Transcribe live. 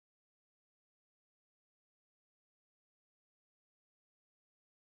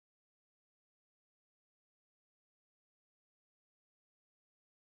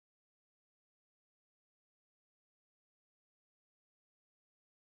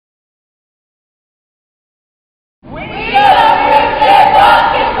Okay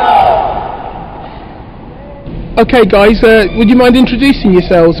guys, would you mind introducing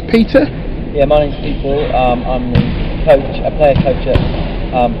yourselves? Peter? Yeah, my name's Peter. I'm a player coach at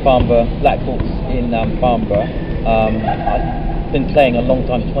Farnham Blackhawks in Farnborough. I've been playing a long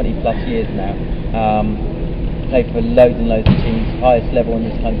time, 20 plus years now. Played for loads and loads of teams, highest level in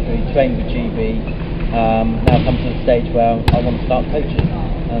this country, trained with GB. Now come to the stage where I want to start coaching,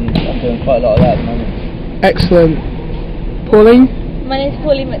 and I'm doing quite a lot of that at the moment. Excellent. Pauline? My name is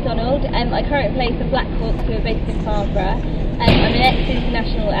Pauline McDonald. I currently play for Blackhawks, who are based in Farnborough. I'm an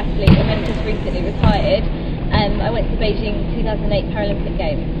ex-international athlete and then just recently retired. I went to the Beijing 2008 Paralympic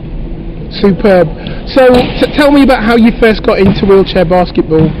Games. Superb. So tell me about how you first got into wheelchair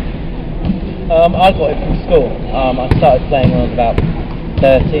basketball. I got it from school. I started playing when I was about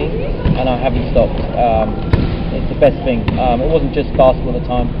 13 and I haven't stopped. It's the best thing. It wasn't just basketball at the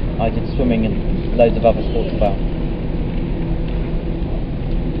time. I did swimming and loads of other sports as well.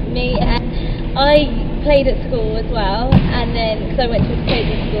 Me, I played at school as well, and then because I went to a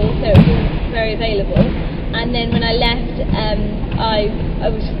disabled school, so it was all very available. And then when I left, I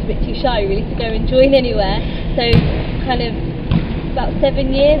was just a bit too shy really to go and join anywhere. So kind of about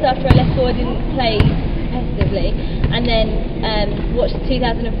 7 years after I left school, I didn't play competitively, and then watched the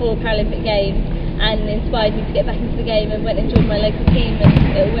 2004 Paralympic Games, and inspired me to get back into the game, and went and joined my local team, and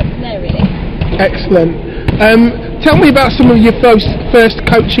it went from there really. Excellent. Tell me about some of your first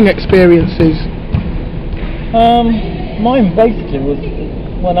coaching experiences. Mine basically was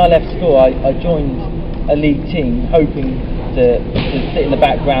when I left school. I joined a league team hoping to sit in the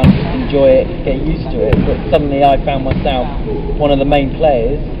background, enjoy it, get used to it, but suddenly I found myself one of the main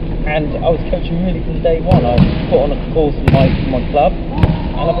players, and I was coaching really from day one. I put on a course in my club,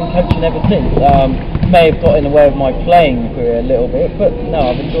 and I've been coaching ever since. May have got in the way of my playing career a little bit, but no,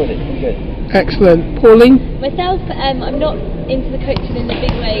 I've enjoyed it. It's been good. Excellent. Pauline? Myself, I'm not into the coaching in a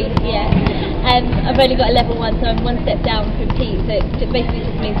big way yet. I've only got a level 1, so I'm one step down from Pete, so it basically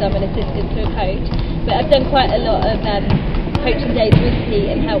just means I'm an assistant to a coach. But I've done quite a lot of coaching days with Pete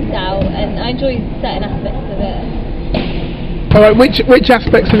and helped out, and I enjoy certain aspects of it. Alright, which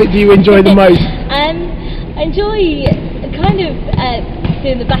aspects of it do you enjoy the most? I enjoy kind of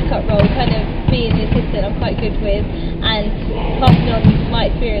doing the backup role, kind of being the assistant I'm quite good with, and passing on my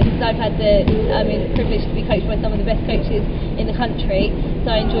experience. I've had the privilege to be coached by some of the best coaches in the country, so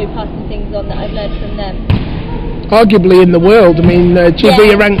I enjoy passing things on that I've learned from them. Arguably in the world, I mean,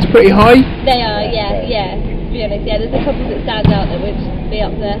 GB are ranked pretty high. They are, yeah, to be honest, yeah, there's a couple that stand out that would be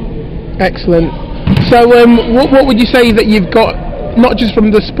up there. Excellent. So what would you say that you've got, not just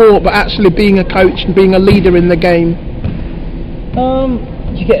from the sport, but actually being a coach and being a leader in the game?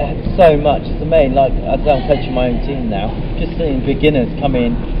 You get so much. It's amazing. Like as I'm coaching my own team now, just seeing beginners come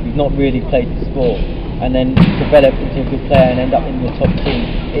in who've not really played the sport, and then develop into a good player and end up in your top team.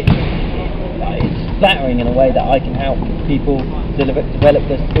 It's flattering in a way that I can help people develop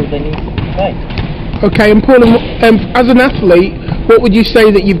the skills they need to play. Okay, and Paul, as an athlete, what would you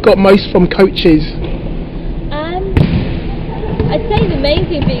say that you've got most from coaches? I'd say the main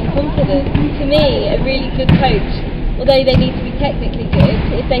thing being confident. To me, a really good coach, although they need to be technically good,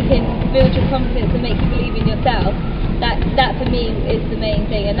 if they can build your confidence and make you believe in yourself, that for me is the main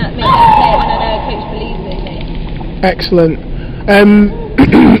thing, and that makes me play when I know a coach believes in me. Excellent.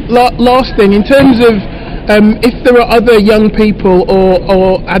 Last thing, in terms of if there are other young people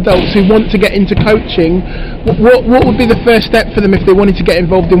or adults who want to get into coaching, what would be the first step for them if they wanted to get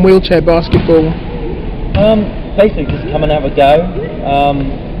involved in wheelchair basketball? Basically just come and have a go,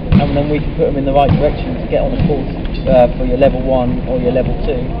 and then we can put them in the right direction to get on a course for your level 1 or your level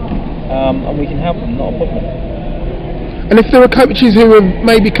 2, and we can help them, not a problem. And if there are coaches who have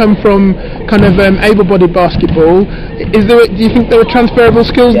maybe come from kind of able-bodied basketball, do you think there are transferable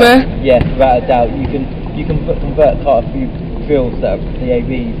skills there? Yeah, without a doubt. You can convert quite a few fields that are the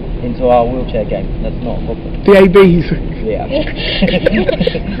ABs into our wheelchair game. That's not a problem. The ABs? Yeah.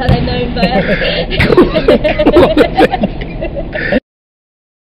 How they're known by us.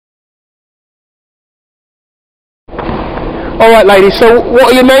 Alright ladies, so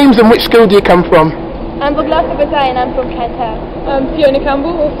what are your names and which school do you come from? I'm Boglaska Batai and I'm from Cantal. I'm Fiona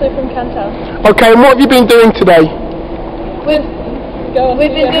Campbell, also from Cantal. Okay, and what have you been doing today? We've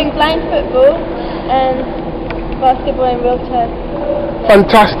been doing blind football and basketball and wheelchair.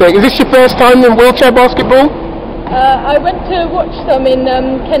 Fantastic. Is this your first time in wheelchair basketball? I went to watch some in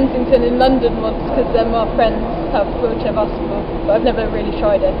Kensington in London once because our friends have wheelchair basketball, but I've never really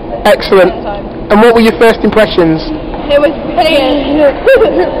tried it. Excellent. And what were your first impressions? It was brilliant.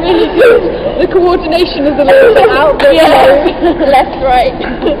 Really good. The coordination is a little bit out, but left, right.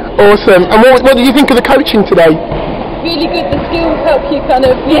 Awesome. And what did you think of the coaching today? really good. The skills help you kind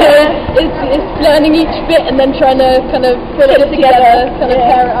of, you know, it's learning each bit and then trying to kind of put it together, kind of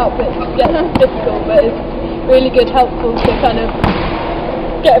pair it up. It gets difficult, but it's really good, helpful to kind of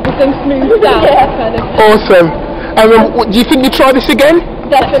get everything smoothed out. Kind of. Awesome. Do you think you try this again?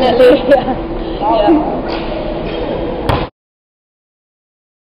 Definitely, yeah.